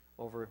hearts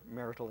over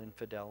marital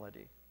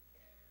infidelity.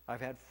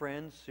 I've had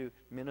friends who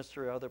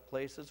minister at other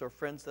places, or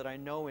friends that I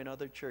know in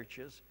other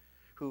churches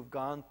who've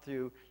gone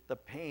through the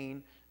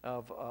pain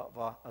of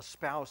a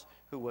spouse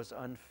who was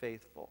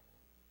unfaithful.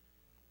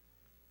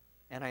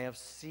 And I have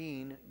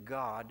seen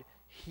God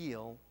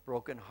heal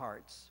broken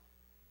hearts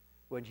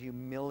when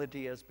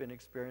humility has been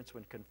experienced,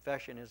 when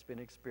confession has been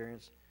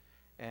experienced,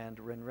 and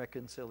when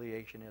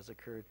reconciliation has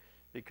occurred,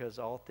 because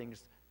all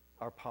things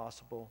are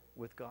possible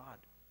with God.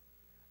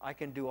 I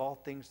can do all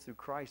things through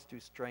Christ who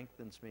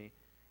strengthens me,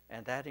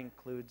 and that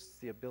includes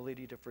the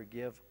ability to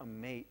forgive a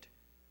mate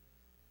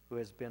who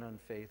has been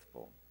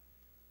unfaithful.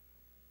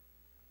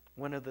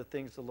 One of the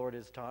things the Lord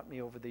has taught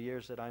me over the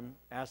years that I'm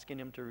asking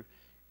him to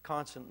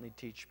constantly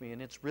teach me,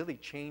 and it's really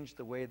changed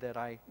the way that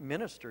I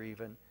minister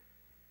even,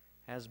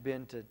 has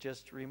been to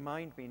just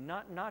remind me,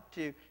 not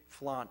to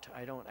flaunt.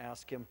 I don't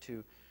ask him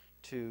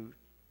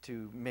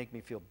to make me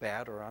feel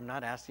bad, or I'm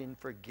not asking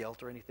for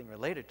guilt or anything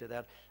related to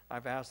that.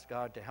 I've asked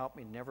God to help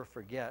me never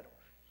forget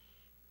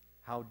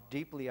how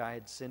deeply I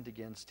had sinned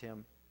against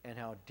him and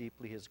how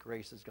deeply his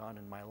grace has gone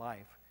in my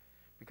life,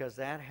 because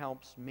that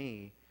helps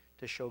me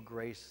to show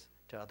grace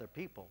to other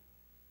people.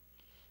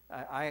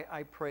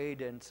 I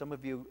prayed, and some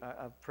of you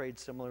have prayed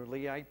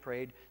similarly. I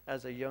prayed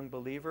as a young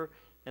believer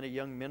and a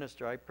young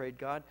minister. I prayed,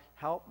 God,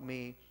 help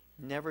me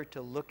never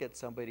to look at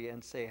somebody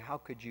and say, how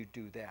could you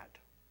do that?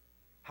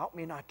 Help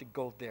me not to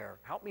go there.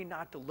 Help me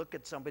not to look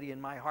at somebody in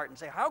my heart and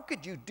say, how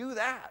could you do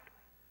that?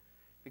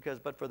 Because,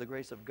 but for the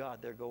grace of God,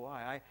 there go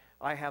I.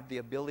 I have the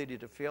ability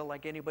to fail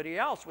like anybody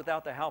else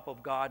without the help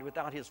of God,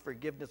 without His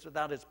forgiveness,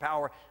 without His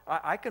power.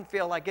 I can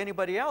fail like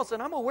anybody else,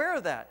 and I'm aware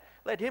of that.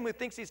 Let him who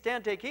thinks he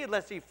stand take heed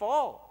lest he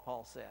fall,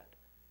 Paul said.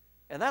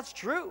 And that's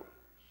true.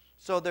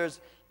 So there's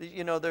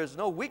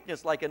no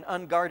weakness like an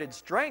unguarded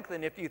strength.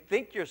 And if you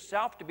think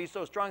yourself to be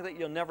so strong that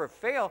you'll never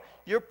fail,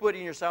 you're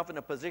putting yourself in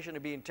a position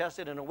of being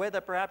tested in a way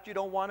that perhaps you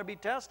don't want to be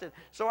tested.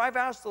 So I've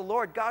asked the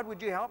Lord, God,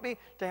 would you help me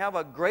to have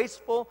a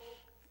graceful,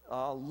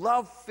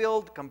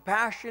 love-filled,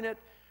 compassionate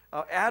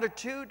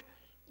attitude?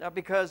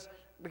 Because,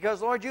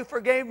 Lord, you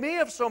forgave me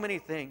of so many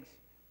things.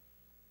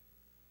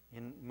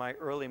 In my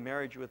early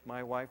marriage with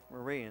my wife,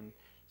 Marie, and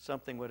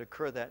something would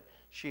occur that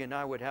she and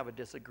I would have a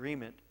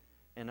disagreement.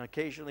 And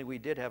occasionally we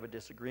did have a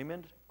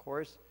disagreement, of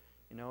course.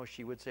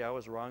 She would say I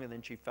was wrong, and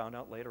then she found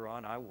out later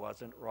on I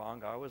wasn't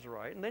wrong, I was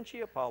right. And then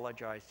she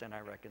apologized, and I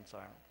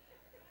reconciled.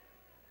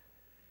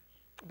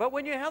 But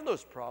when you have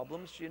those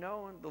problems,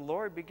 the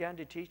Lord began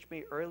to teach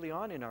me early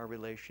on in our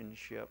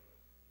relationship,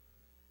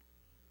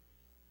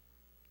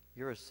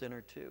 you're a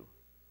sinner too.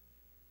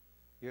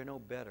 You're no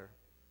better.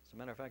 As a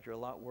matter of fact, you're a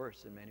lot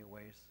worse in many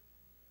ways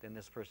than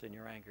this person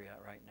you're angry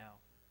at right now.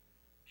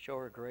 Show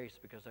her grace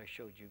because I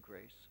showed you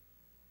grace.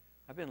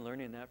 I've been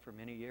learning that for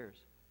many years.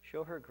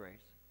 Show her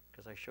grace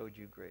because I showed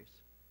you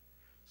grace.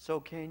 So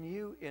can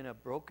you, in a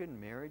broken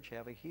marriage,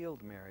 have a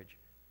healed marriage?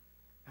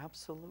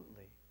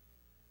 Absolutely.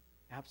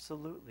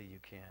 Absolutely you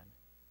can.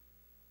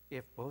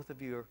 If both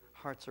of your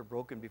hearts are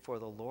broken before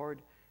the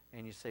Lord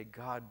and you say,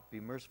 God, be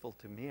merciful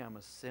to me, I'm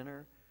a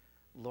sinner.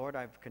 Lord,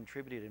 I've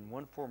contributed in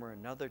one form or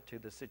another to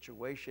the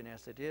situation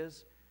as it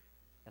is,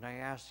 and I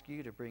ask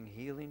you to bring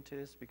healing to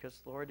this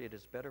because, Lord, it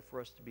is better for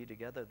us to be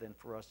together than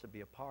for us to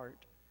be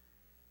apart.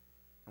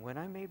 And when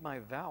I made my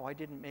vow, I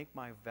didn't make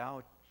my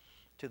vow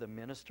to the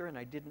minister, and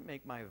I didn't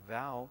make my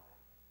vow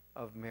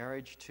of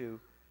marriage to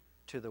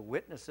the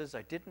witnesses.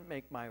 I didn't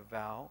make my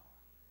vow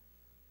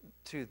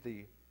to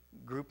the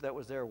group that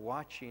was there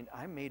watching.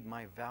 I made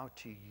my vow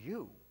to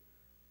you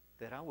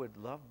that I would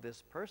love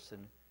this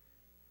person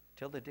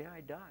till the day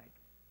I died.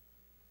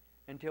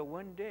 Until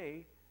one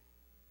day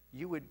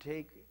you would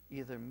take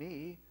either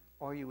me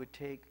or you would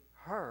take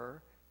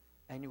her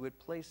and you would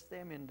place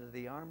them into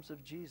the arms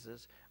of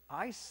Jesus.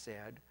 I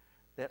said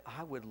that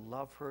I would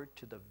love her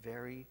to the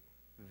very,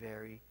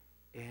 very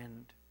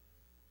end.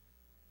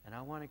 And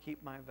I want to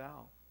keep my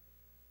vow.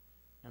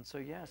 And so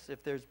yes,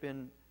 if there's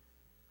been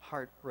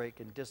heartbreak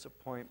and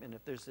disappointment,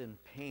 if there's been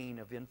pain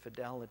of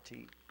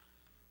infidelity,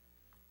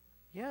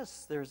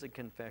 yes, there's a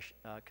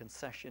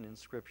concession in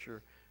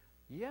Scripture.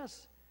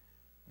 Yes,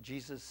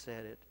 Jesus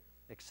said it,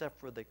 except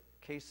for the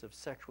case of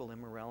sexual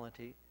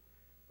immorality.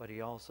 But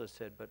he also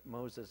said, but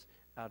Moses,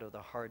 out of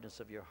the hardness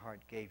of your heart,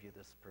 gave you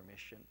this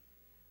permission.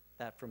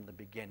 That from the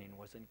beginning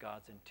wasn't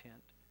God's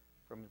intent.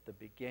 From the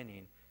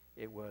beginning,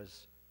 it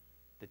was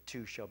the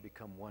two shall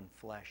become one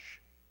flesh.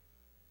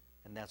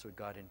 And that's what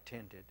God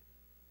intended.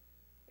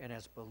 And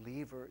as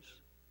believers,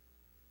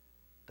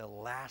 the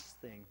last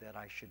thing that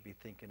I should be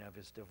thinking of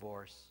is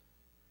divorce.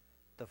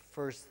 The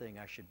first thing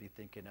I should be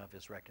thinking of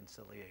is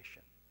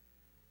reconciliation.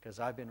 Because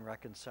I've been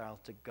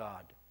reconciled to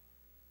God,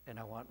 and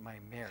I want my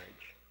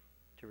marriage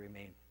to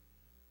remain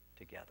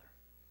together.